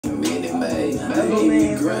Look at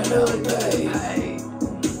me, grind out pay.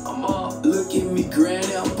 I'm up. Look at me,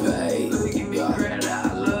 grind out pay. Look at me, grind out,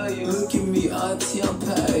 I love you. Look at me, auntie, I'm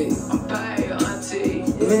paid. I'm paid, auntie.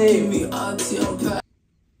 Look at me, auntie, I'm paid.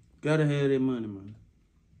 Gotta have that money, man.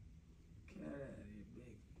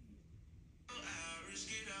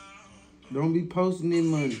 Don't be posting that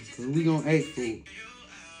money, cause we gonna ask for it.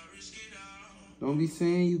 Don't be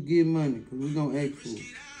saying you get money, cause we gonna ask for it.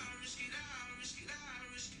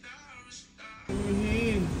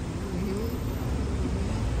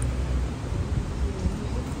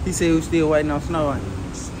 He said we still waiting on snow, ain't he?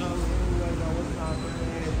 Snow, we waiting on what's called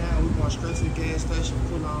bringing down. We going straight to the gas station,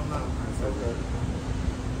 pull on out. Okay.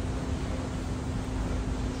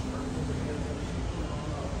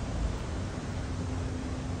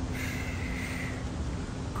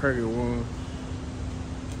 Cracker one.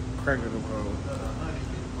 Cracker the road.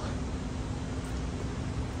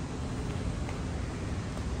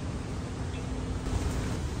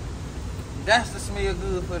 That's the smell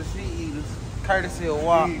good for the street eaters. Courtesy of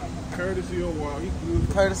Walk. Courtesy of Walk. He good.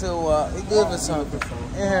 Courtesy of Walk. He good for something.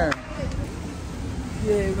 Yeah.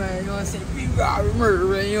 Yeah, man, you know what I'm saying? We got murder,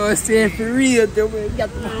 man. You know what I'm saying? For real, though, man. You got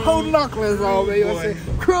the whole knuckles on, man. You know what I'm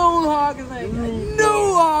saying? Chrome hog is like,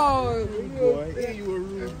 no hog. Boy, yeah, you a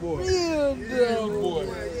rude boy. Yeah, Rude boy.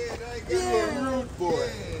 Yeah, rude boy.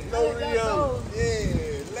 No real.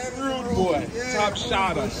 Yeah, rude boy. Top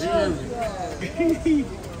shotter.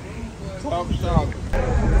 Top shotter.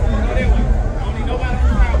 Don't need nobody to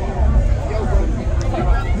travel. Yo, bro.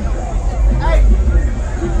 Hey.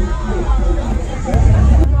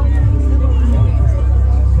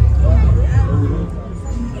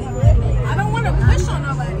 I don't want to push on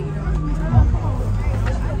nobody.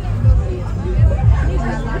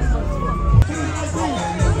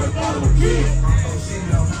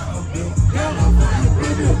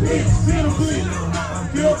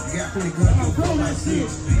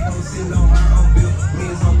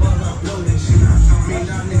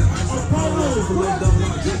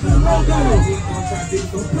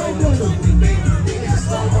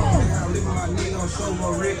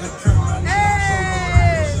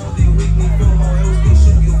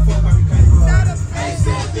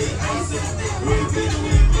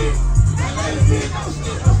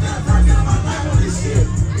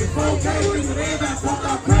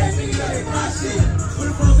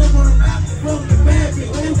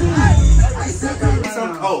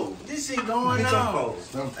 This shit going on.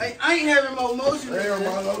 I ain't having more motion. Hey,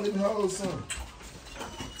 Marlo, let me hold some.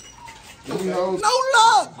 Let me hold. No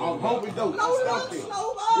luck. I'm hoping dope. No luck. Stop it. It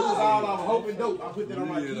was all I'm hoping dope. I put that on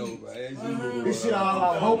my keys. This shit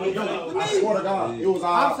all I'm hoping dope. I swear to God. It was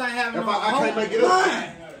all. I'm saying having if I can't make it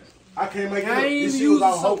up. I can't make it up. This shit was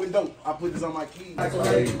all hoping dope. I put this on my keys.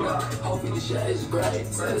 Hopefully the shit is great.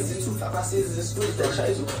 72 5 scissors and switch that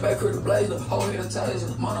chaser. Back her the blazer. Hold her the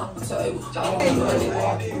taser. Money on the table.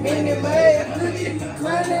 Minute man,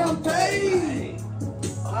 grind down pay.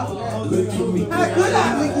 Look at me. How good I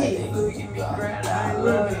look at? Look at me.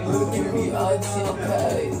 Look at me. Auntie, I'm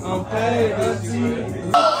paid. I'm paid,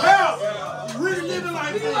 auntie. Hell! Really living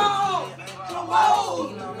like this. Come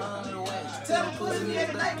on. Tell them pussy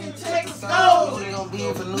niggas they can check the stove. We gon' be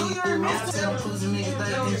here for New Year's. Tell them pussy niggas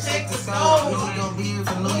they can check the stove. We gon' be here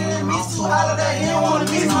for New Year's. Miss you holiday, he don't wanna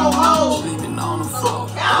miss no hoes. Sleeping on the floor.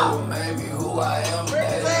 Oh, maybe who I am.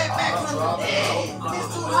 Back from the dead. Miss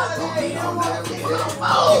you holiday, he don't wanna miss no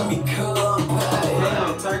hoes. Give me come.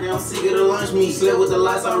 Turkey, I'm sick of the lunch meat. Slept with the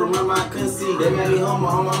lights, I remember I couldn't see. They made me home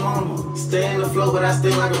on my mama. Stay in the flow, but I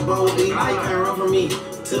stay like a bumblebee. Now you can't run from me.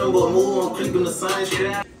 Tell them boy move on, creeping the sign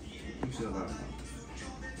straight.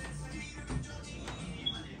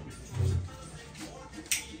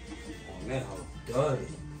 Man, how dirty.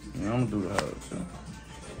 Yeah, I'm gonna do the house.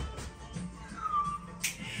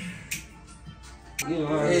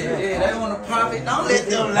 Yeah, they wanna pop it. Don't let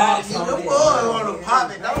them lie to you. The boys wanna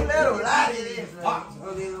pop it. Don't let them lie to you.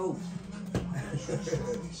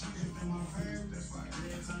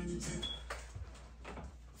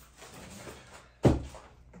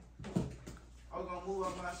 I'm gonna move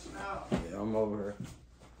up my snout. Yeah, I'm over here.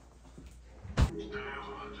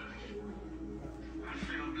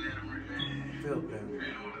 Feel better.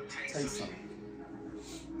 Take something.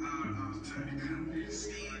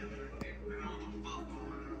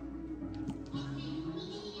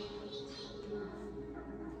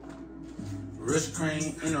 Rich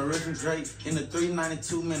cream in a Rich and Drake in the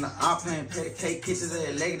 392 man. I'm playing patty cake, kitchens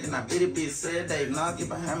at legged and I bet it be a Saturday. Now get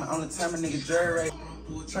behind me on the time a nigga jury.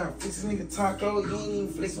 Trying to fix this nigga taco. You ain't even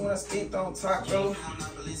flexing when I spent on taco.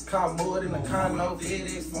 Caught more than a car, no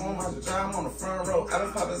FedEx form. I was driving on the front row. I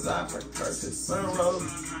done popped his eye for the curse sunrose.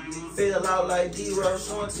 Fell out like D-roll.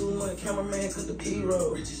 Showing too much, cameraman cut the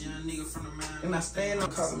B-roll. And I stand on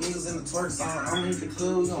cause the music in the twerk song. I'm in the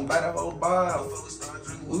club, we gon' buy the whole bar.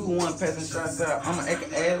 We the one passing shots out. I'ma act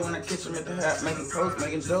an ass when I catch him at the house. Making posts,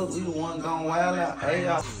 making jokes. We the one going wild out. Hey,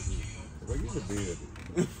 y'all. What you the beard?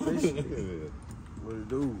 What it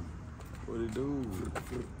do? What it do?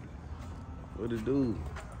 What it do?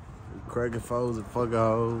 Cracking foes and fucking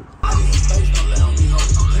hoes.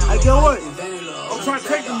 Hey, get what? I'm trying to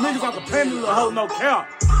take them niggas out the panty to hold no count.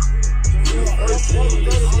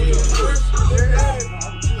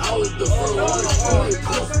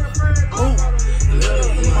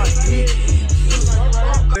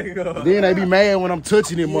 Then they be mad when I'm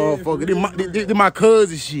touching them motherfucker. This my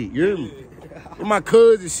cousin shit, you hear me? This my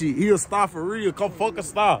cousin shit. He'll stop for real. Come fucking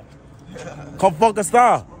stop. Come fucking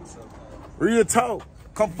stop. Real talk.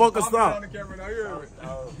 Come fucking stop.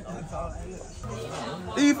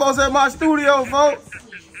 These folks at my studio, folks.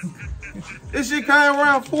 This shit came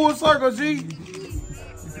around full circle, G.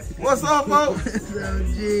 What's up, folks?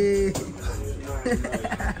 G.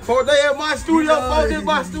 Folks, they at my studio, folks. This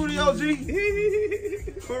my studio, G.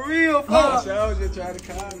 For real, folks. I was just trying to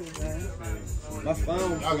call me, man. My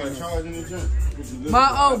phone. Y'all got charged in the gym.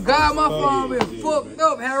 My God, my phone been fucked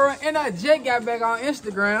up, Harold. And that Jake got back on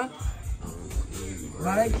Instagram.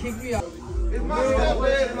 Now they kicked me out.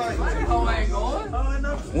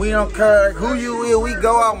 We don't care who you will, we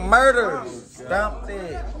go out murder. Stop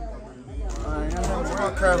that. We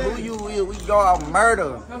don't care who you will, we go out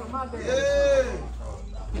murder. Yeah.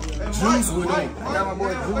 Juice with it. I got my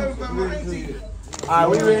boy Juice. Alright,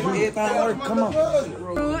 we ready? Everything work? Come on.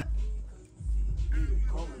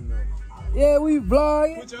 Yeah, we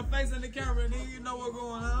vlogging. Put your face in the camera, nigga. You know what's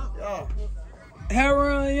going on. Yeah.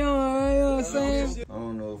 Harold, you know what I'm saying? I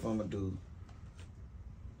don't know if I'm gonna do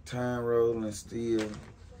time rolling steel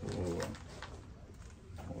or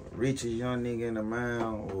richest young nigga in the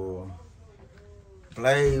mound or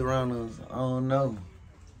Blade Runners. I don't know.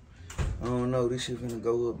 This shit finna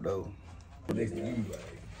go up though. Next to you, like,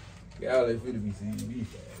 y'all ain't finna be CDB.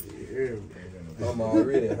 I'm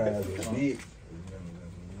already high as a bitch.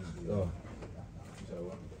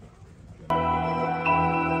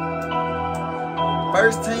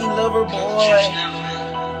 First team lover boy.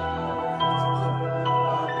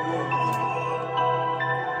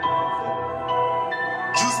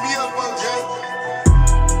 Juice me up, OJ.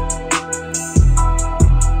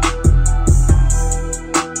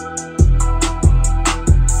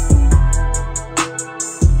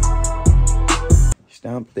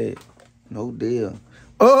 Stomp that. No deal.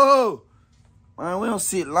 Oh! Man, we don't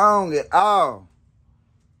sit long at all.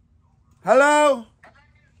 Hello?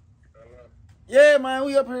 Yeah, man,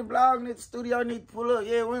 we up here vlogging at the studio. Need to pull up.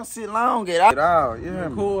 Yeah, we don't sit long at all. You hear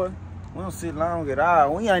me? Cool. We don't sit long at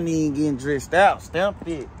all. We ain't even getting dressed out. Stamp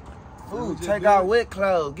it. Food, take out wet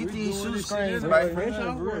clothes. Get these shoe screens, baby.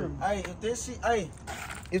 Hey,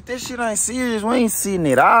 if this shit ain't serious, we ain't sitting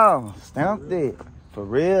at all. Stamp it. For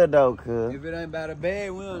real though, cuz. If it ain't about a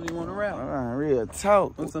bag, we don't even want to rap. Real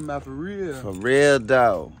talk. I'm talking about for real. For real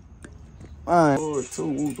though. Fine. Two,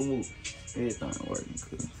 whoop, whoop. Everything working,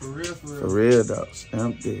 cuz. For real, for real. For real though.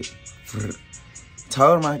 Stamp it.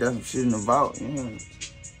 Told him I got some shit in the vault. Yeah.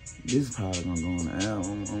 This is probably gonna go on the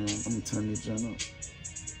album. I'm gonna turn this joint up.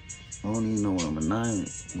 I don't even know what I'm gonna name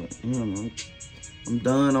it. But you know, I'm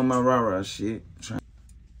done on my rah-rah shit. If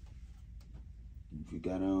you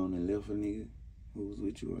got on and left a nigga who was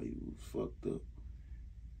with you while you was fucked up,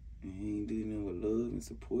 and he ain't doing nothing but love and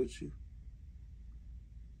support you,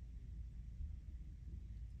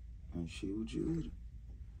 and shit with you either.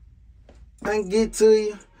 I can get to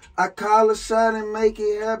you. I call a shot and make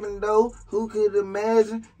it happen though. Who could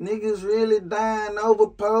imagine niggas really dying over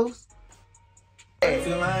posts?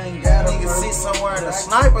 Feel I ain't got a nigga sit somewhere in a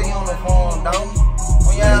sniper uniform though.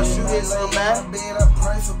 When y'all shoot at somebody,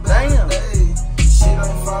 damn. Shit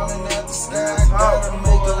ain't falling out the sky. Talk to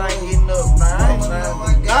niggas ain't getting up, man. I ain't trying to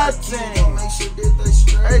be goddamn.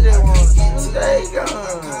 They just want to get to their gun.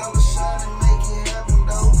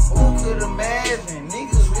 Who could imagine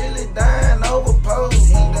niggas really dying over posts?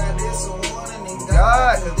 He got this a warning in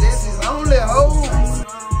God, cause this is only hope.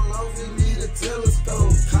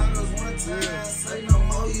 Say no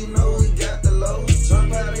more, you know we got the low.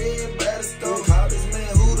 Jump out everybody's scope. Call this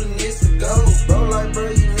man who the next to go. Bro, like bro,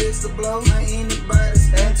 you next to blow. Ain't anybody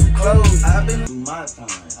stand too close. I've been through my time.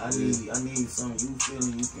 I need some you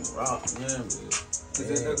feeling you can rock. Yeah, man. Is it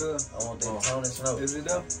that good? I want that tone and snow. Is it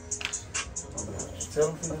though? Tell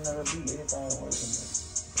them feeling that beat. Everything working.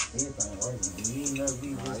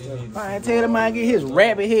 I tell him I get his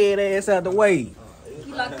rabbit head ass out the way.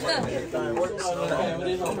 You locked up. Hey,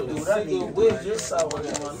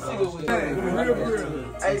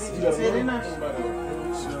 did you sit in there?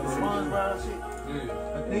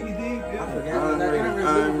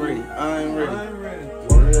 I'm ready.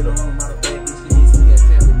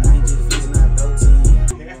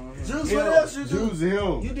 Juice, what else you do? Juice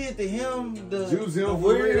him. You did the him, the Juice him.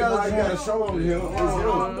 weirdo. I gotta show him him.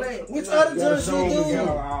 Which other judge you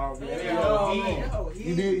do?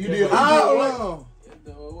 You did All of them.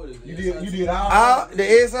 You did all. The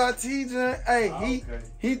SRT joint. Hey,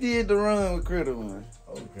 he did the run with Critter One.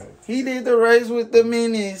 Okay. He did the race with the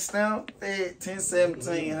mini stamp at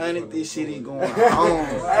 10-1700. This shit ain't going on.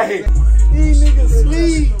 Hey, these niggas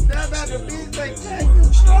sleep. That about the bitch they take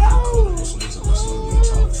control.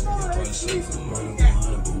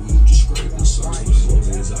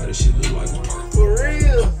 For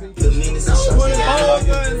real. The mini stamp.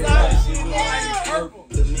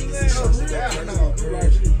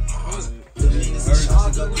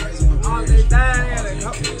 All they dying in it.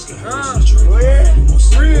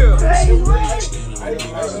 Real.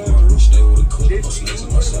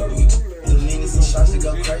 The mini stamp should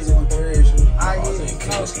go crazy on Thursday. I get it.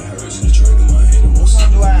 We're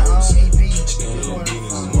gonna do our own EP.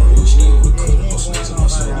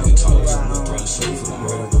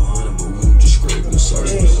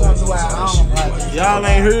 Y'all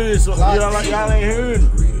ain't heard, so y'all ain't heard. For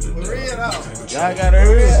real though. Y'all gotta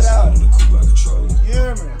hear it. You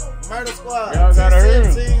hear me? Murder Squad. Y'all gotta hear it.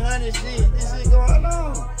 1700 shit. This shit going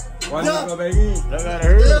on. Y'all gotta hear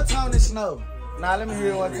it. Still Tony Snow. Now let me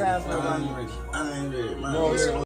hear it one time. I ain't ready.